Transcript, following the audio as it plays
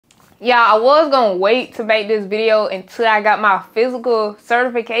Yeah, I was gonna wait to make this video until I got my physical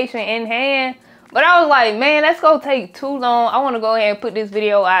certification in hand, but I was like, man, that's gonna take too long. I want to go ahead and put this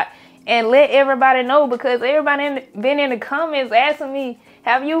video out and let everybody know, because everybody been in the comments asking me,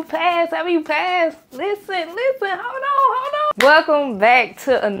 have you passed? Have you passed? Listen, hold on. Welcome back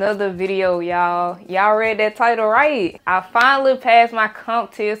to another video, y'all. Y'all read that title right. I finally passed my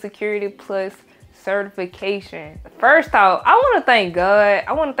CompTIA Security Plus certification. First off, I want to thank God.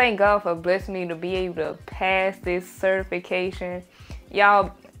 I want to thank God for blessing me to be able to pass this certification.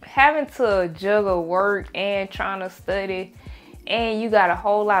 Y'all, having to juggle work and trying to study, and you got a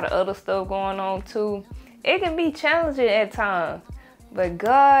whole lot of other stuff going on too, it can be challenging at times. But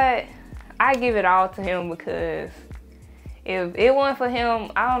God, I give it all to him, because if it wasn't for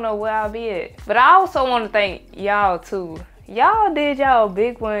him, I don't know where I'll be at. But I also want to thank y'all too. Y'all did y'all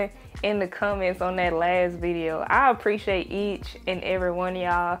big one in the comments on that last video. I appreciate each and every one of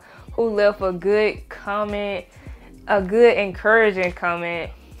y'all who left a good comment, a good encouraging comment.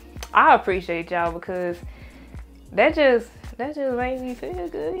 I appreciate y'all, because that just made me feel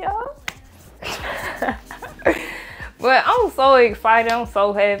good, y'all. But I'm so excited, I'm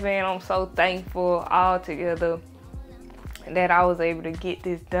so happy, and I'm so thankful all together that I was able to get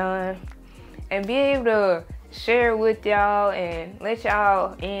this done and be able to share with y'all and let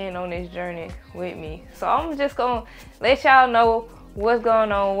y'all in on this journey with me. So I'm just gonna let y'all know what's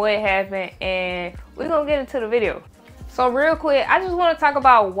going on, what happened, and we're gonna get into the video. So real quick, I just want to talk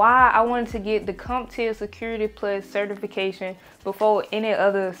about why I wanted to get the CompTIA Security Plus certification before any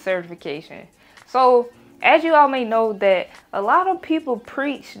other certification. So as you all may know, that a lot of people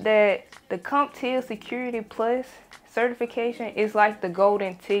preach that the CompTIA Security Plus certification is like the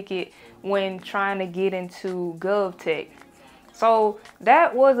golden ticket when trying to get into GovTech. So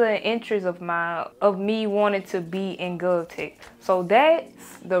that was an interest of mine, of me wanting to be in GovTech. So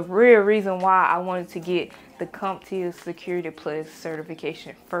that's the real reason why I wanted to get the CompTIA Security Plus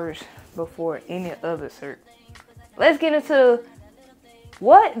certification first before any other cert. Let's get into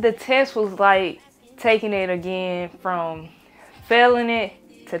what the test was like, taking it again from failing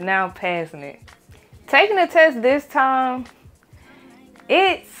it to now passing it. Taking the test this time,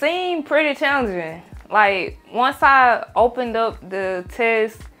 it seemed pretty challenging. Like, once I opened up the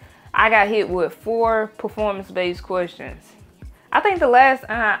test, I got hit with 4 performance-based questions. I think the last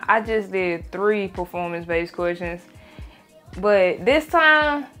time I just did 3 performance-based questions, but this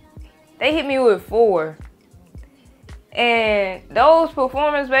time they hit me with 4. And those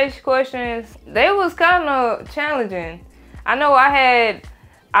performance-based questions, they was kind of challenging. I know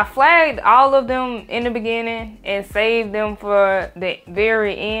I flagged all of them in the beginning and saved them for the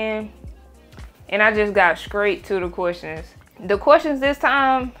very end. And I just got straight to the questions. The questions this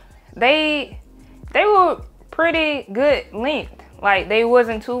time, they were pretty good length. Like, they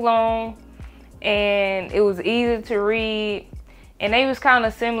wasn't too long, and it was easy to read. And they was kind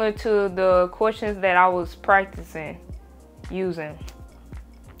of similar to the questions that I was practicing using.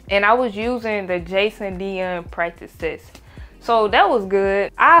 And I was using the Jason Dion practice test. So that was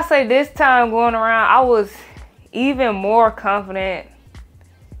good. I say this time going around, I was even more confident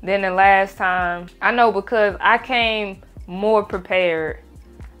than the last time. I know, because I came more prepared.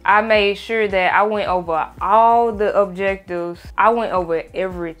 I made sure that I went over all the objectives. I went over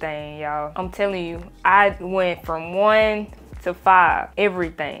everything, y'all. I'm telling you, I went from 1 to 5,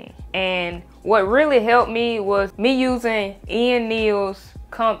 everything. And what really helped me was me using Ian Neal's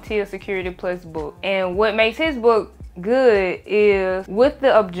CompTIA Security Plus book. And what makes his book good is with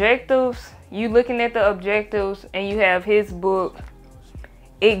the objectives, you looking at the objectives and you have his book,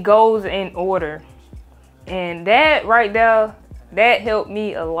 it goes in order. And that right there, that helped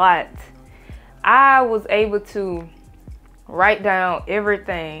me a lot. I was able to write down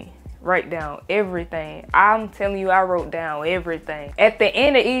everything. I'm telling you, I wrote down everything. At the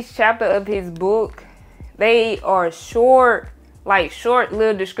end of each chapter of his book, they are short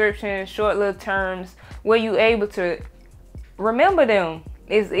little descriptions, short little terms where you able to remember them.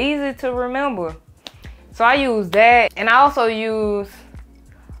 It's easy to remember. So I use that, and I also use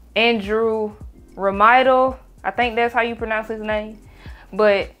Andrew Romito. I think that's how you pronounce his name.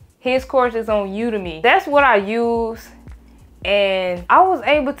 But his course is on Udemy. That's what I use. And I was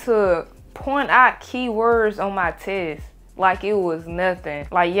able to point out keywords on my test like it was nothing.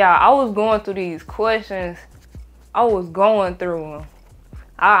 Like, yeah, I was going through these questions. I was going through them.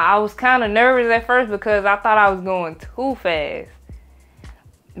 I was kind of nervous at first because I thought I was going too fast.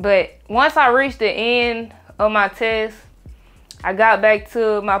 But once I reached the end of my test, I got back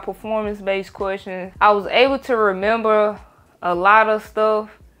to my performance-based questions. I was able to remember a lot of stuff,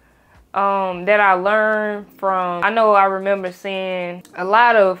 that I learned from, I remember seeing a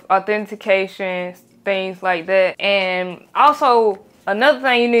lot of authentications, things like that. And also another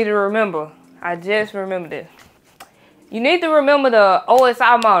thing you need to remember, I just remembered this. You need to remember the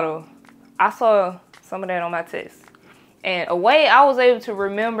OSI model. I saw some of that on my test. And a way I was able to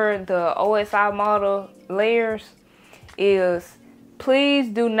remember the OSI model layers is please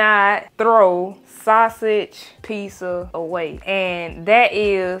do not throw sausage pizza away. And that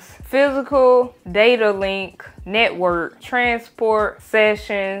is physical, data link, network, transport,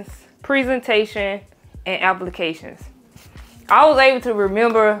 sessions, presentation, and applications. I was able to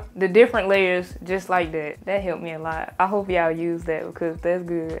remember the different layers just like that. That helped me a lot. I hope y'all use that because that's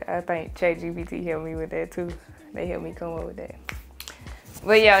good. I think ChatGPT helped me with that too. They helped me come up with that.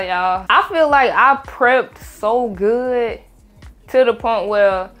 But yeah, y'all, I feel like I prepped so good to the point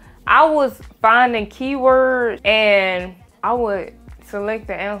where I was finding keywords and I would select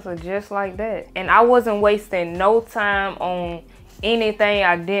the answer just like that. And I wasn't wasting no time on anything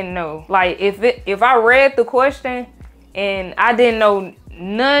I didn't know. Like if I read the question and I didn't know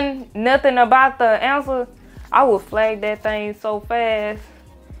nothing about the answer, I would flag that thing so fast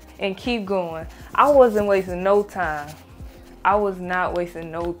and keep going. I wasn't wasting no time. I was not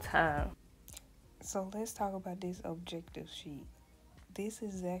wasting no time. So let's talk about this objective sheet. This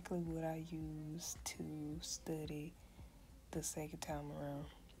is exactly what I used to study the second time around.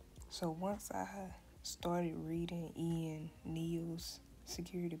 So once I started reading Ian Neal's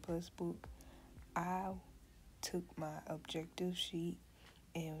Security Plus book, I took my objective sheet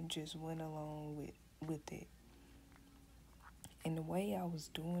and just went along with it. And the way I was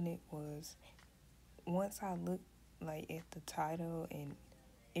doing it was, once I looked like at the title and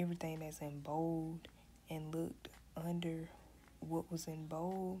everything that's in bold and looked under what was in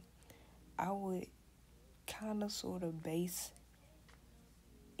bold, I would kind of sort of base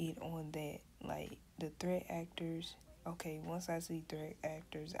it on that. Like the threat actors, okay, once I see threat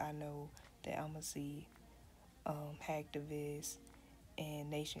actors, I know that I'm gonna see hacktivists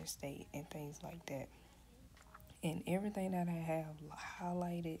and nation state and things like that. And everything that I have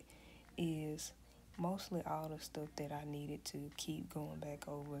highlighted is mostly all the stuff that I needed to keep going back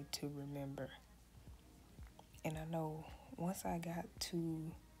over to remember. And I know once I got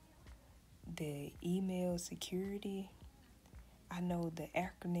to the email security, I know the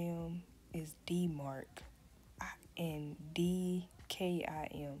acronym is DMARC and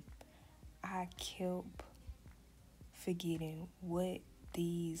DKIM. I kept forgetting what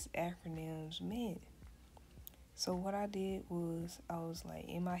these acronyms meant. So what I did was, I was like,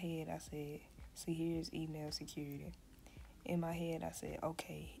 in my head, I said, see, here's email security. In my head, I said,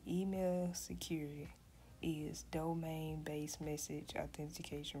 okay, email security is domain-based message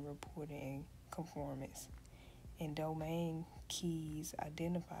authentication, reporting, and conformance. And domain keys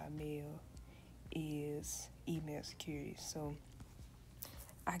identify mail is email security. So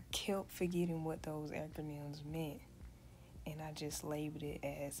I kept forgetting what those acronyms meant, and I just labeled it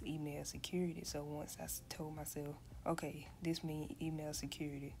as email security. So once I told myself, okay, this means email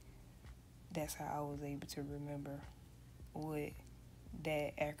security, that's how I was able to remember what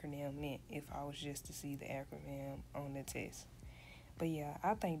that acronym meant if I was just to see the acronym on the test. But yeah,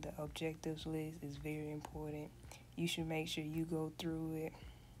 I think the objectives list is very important. You should make sure you go through it,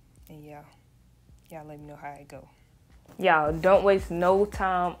 and y'all let me know how it go. Y'all, don't waste no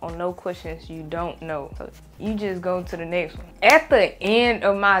time on no questions you don't know. So you just go to the next one. At the end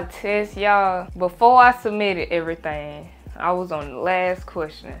of my test, y'all, before I submitted everything, I was on the last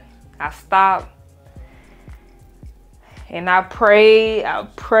question. I stopped and I prayed.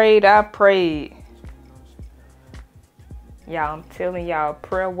 Y'all, I'm telling y'all,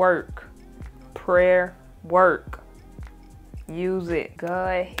 prayer work. Use it.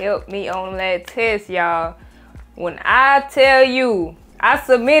 God help me on that test, y'all. When I tell you, I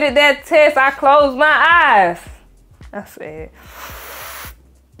submitted that test, I closed my eyes. I said,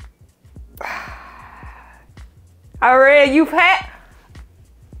 I read you passed.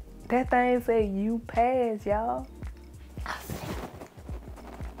 That thing said you passed, y'all.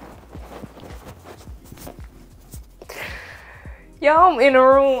 Y'all, I'm in the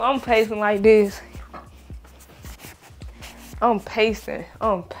room, I'm pacing like this. I'm pacing.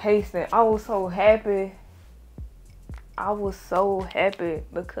 I was so happy.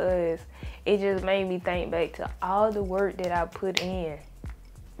 Because it just made me think back to all the work that I put in.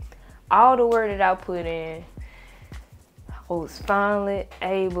 I was finally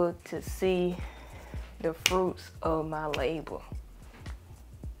able to see the fruits of my labor.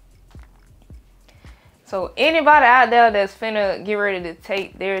 So anybody out there that's finna get ready to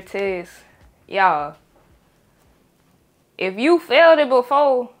take their test, y'all, if you failed it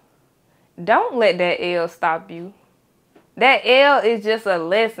before, Don't let that L stop you. That L is just a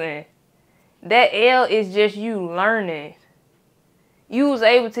lesson. That L is just you learning. You was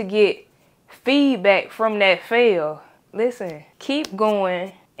able to get feedback from that fail. Listen, keep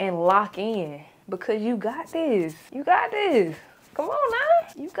going and lock in because you got this. You got this. Come on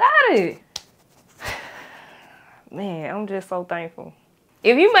now. You got it. Man, I'm just so thankful.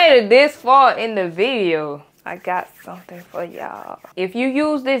 If you made it this far in the video, I got something for y'all. If you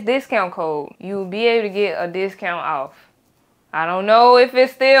use this discount code, you'll be able to get a discount off. I don't know if it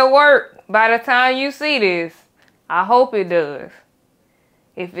still works by the time you see this. I hope it does.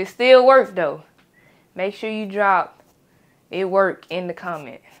 If it still works though, make sure you drop "it work" in the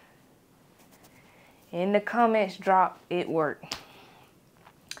comments. In the comments, drop "it work."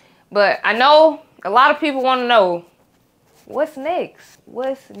 But I know a lot of people want to know, what's next?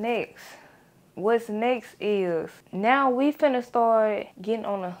 What's next? What's next is, now we finna start getting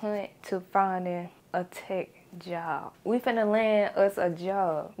on a hunt to finding a tech job. We finna land us a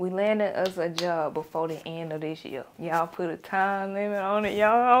job. We landed us a job before the end of this year. Y'all put a time limit on it,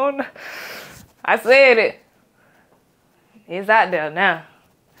 y'all. I said it. It's out there now.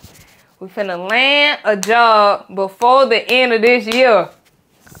 We finna land a job before the end of this year.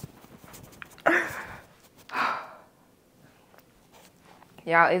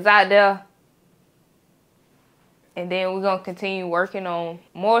 Y'all, it's out there. And then we're going to continue working on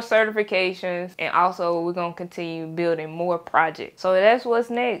more certifications. And also we're going to continue building more projects. So that's what's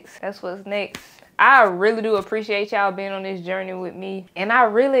next. That's what's next. I really do appreciate y'all being on this journey with me. And I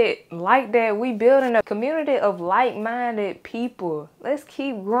really like that we building a community of like-minded people. Let's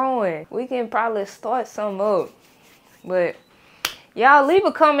keep growing. We can probably start some up. But y'all leave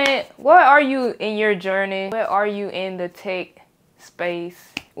a comment. Where are you in your journey? Where are you in the tech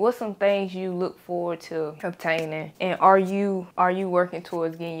space? What's some things you look forward to obtaining? And are you working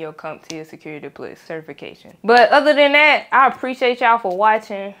towards getting your CompTIA Security Plus certification? But other than that, I appreciate y'all for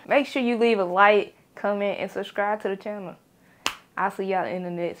watching. Make sure you leave a like, comment, and subscribe to the channel. I'll see y'all in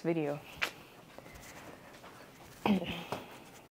the next video.